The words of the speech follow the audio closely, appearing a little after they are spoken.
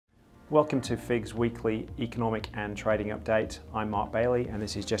Welcome to FIG's weekly economic and trading update. I'm Mark Bayley and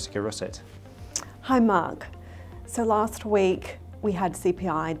this is Jessica Rusit. Hi Mark. So last week we had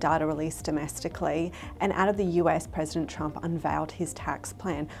CPI data released domestically, and out of the US, President Trump unveiled his tax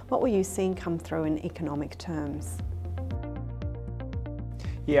plan. What were you seeing come through in economic terms?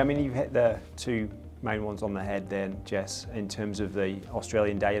 Yeah, I mean, you've hit the two main ones on the head then, Jess, in terms of the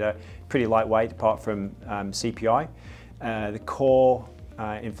Australian data. Pretty lightweight apart from CPI. The core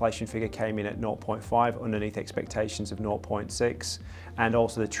inflation figure came in at 0.5 underneath expectations of 0.6, and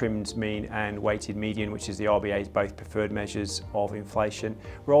also the trimmed mean and weighted median, which is the RBA's both preferred measures of inflation,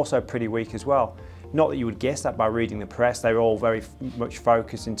 were also pretty weak as well. Not that you would guess that by reading the press. They were all very much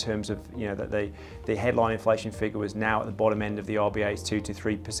focused in terms of, that the headline inflation figure was now at the bottom end of the RBA's 2 to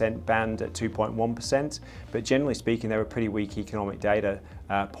 3% band at 2.1%. But generally speaking, they were pretty weak economic data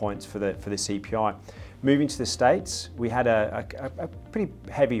points for the CPI. Moving to the States, we had a pretty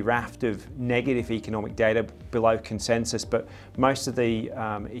heavy raft of negative economic data below consensus, but most of the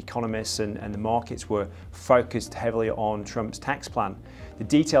economists and the markets were focused heavily on Trump's tax plan, the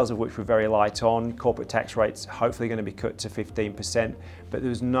details of which were very light on. Corporate tax rates hopefully going to be cut to 15%, but there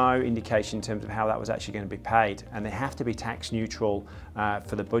was no indication in terms of how that was actually going to be paid, and they have to be tax neutral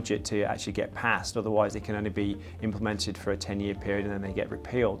for the budget to actually get passed, otherwise they can only be implemented for a 10-year period and then they get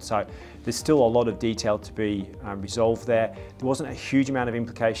repealed. So there's still a lot of detail to be resolved there. There wasn't a huge amount of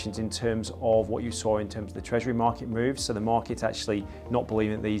implications in terms of what you saw in terms of the Treasury market moves, so the market's actually not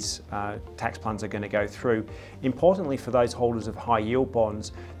believing that these tax plans are going to go through. Importantly, for those holders of high yield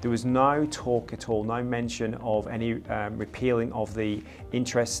bonds, there was no talk at all, no mention of any repealing of the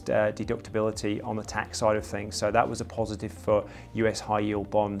interest deductibility on the tax side of things, so that was a positive for US high yield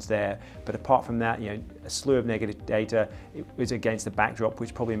bonds there. But apart from that, a slew of negative data. It was against the backdrop,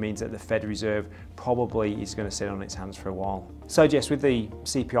 which probably means that the Fed Reserve probably is going to sit on its hands for a while. So Jess, with the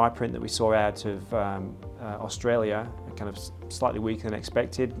CPI print that we saw out of Australia, kind of slightly weaker than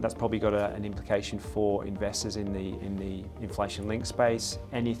expected, that's probably got an implication for investors in the inflation link space.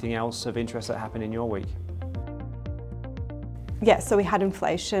 Anything else of interest that happened in your week? Yeah, so we had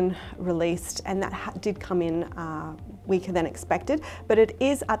inflation released, and that did come in weaker than expected, but it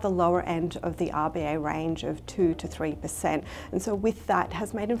is at the lower end of the RBA range of 2 to 3%. And so with that,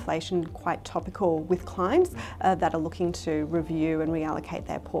 has made inflation quite topical with clients that are looking to review and reallocate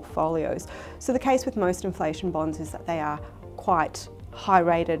their portfolios. So the case with most inflation bonds is that they are quite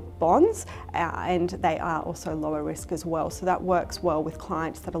high-rated bonds, and they are also lower risk as well. So that works well with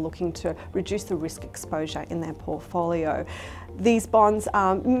clients that are looking to reduce the risk exposure in their portfolio. These bonds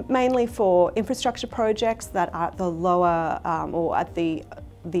are mainly for infrastructure projects that are at the lower or at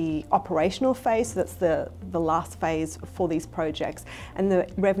the operational phase, so that's the last phase for these projects, and the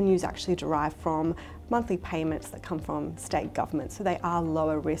revenues actually derive from monthly payments that come from state governments, so they are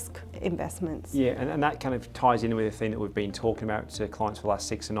lower risk investments. Yeah, and that kind of ties in with the thing that we've been talking about to clients for the last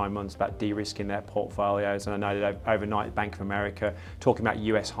 6 to 9 months about de-risking their portfolios. And I know that overnight Bank of America talking about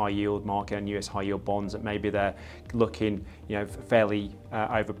US high yield market and US high yield bonds, that maybe they're looking fairly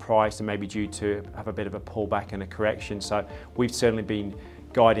overpriced and maybe due to have a bit of a pullback and a correction. So we've certainly been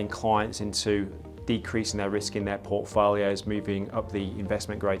guiding clients into decreasing their risk in their portfolios, moving up the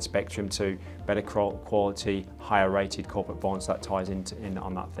investment grade spectrum to better quality, higher rated corporate bonds. That ties in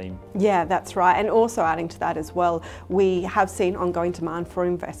on that theme. Yeah, that's right. And also adding to that as well, we have seen ongoing demand for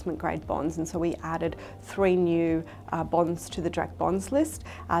investment grade bonds, and so we added 3 new bonds to the direct bonds list.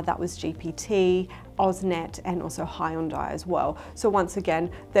 That was GPT, AusNet, and also Hyundai as well. So once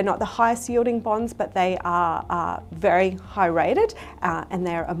again, they're not the highest yielding bonds, but they are very high rated, and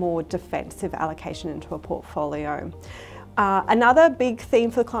they're a more defensive allocation into a portfolio. Another big theme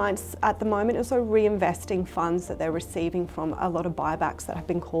for clients at the moment is also reinvesting funds that they're receiving from a lot of buybacks that have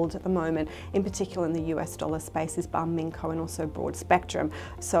been called at the moment, in particular in the US dollar space, is Minco and also Broad Spectrum.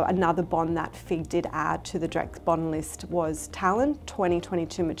 So another bond that FIG did add to the direct bond list was Talon,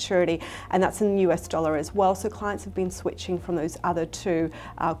 2022 maturity, and that's in US dollar as well. So clients have been switching from those other 2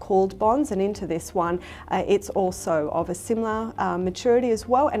 called bonds and into this one. It's also of a similar maturity as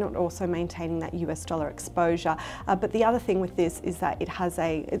well, and also maintaining that US dollar exposure. But the other thing with this is that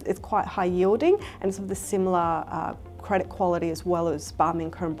it's quite high yielding and it's of the similar credit quality as well as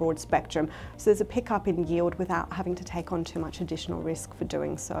Minco and Broad Spectrum. So there's a pickup in yield without having to take on too much additional risk for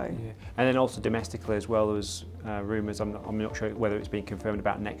doing so. Yeah. And then also domestically as well, there was rumours, I'm not sure whether it's been confirmed,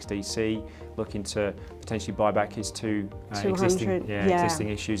 about NextDC looking to potentially buy back his 2 existing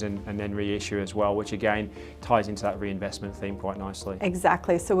issues and then reissue as well, which again ties into that reinvestment theme quite nicely.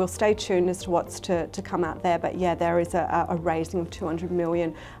 Exactly, so we'll stay tuned as to what's to come out there, but yeah, there is a raising of $200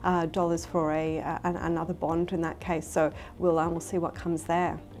 million for another bond in that case, so we'll see what comes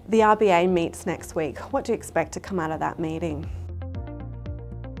there. The RBA meets next week. What do you expect to come out of that meeting?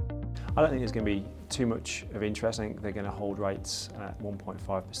 I don't think there's going to be too much of interest. I think they're going to hold rates at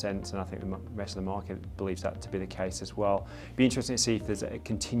 1.5%, and I think the rest of the market believes that to be the case as well. It'd be interesting to see if there's a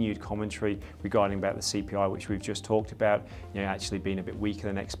continued commentary regarding about the CPI, which we've just talked about, actually being a bit weaker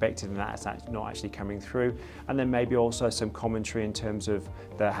than expected, and that's not actually coming through. And then maybe also some commentary in terms of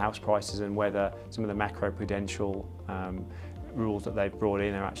the house prices and whether some of the macro-prudential rules that they've brought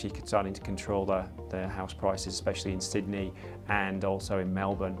in are actually starting to control the house prices, especially in Sydney and also in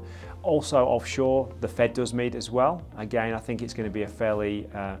Melbourne. Also offshore, the Fed does meet as well. Again, I think it's going to be a fairly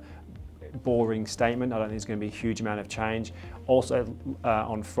boring statement. I don't think there's going to be a huge amount of change. Also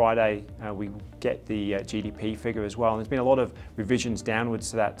on Friday we get the GDP figure as well, and there's been a lot of revisions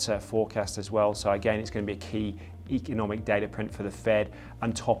downwards to that forecast as well. So again, it's going to be a key economic data print for the Fed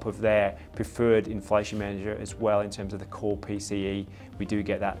on top of their preferred inflation measure as well in terms of the core PCE. We do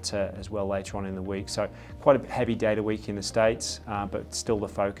get that as well later on in the week. So quite a heavy data week in the States, but still the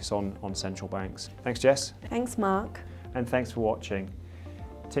focus on central banks. Thanks, Jess. Thanks, Mark. And thanks for watching.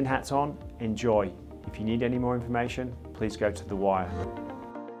 Tin hats on, enjoy. If you need any more information, please go to The Wire.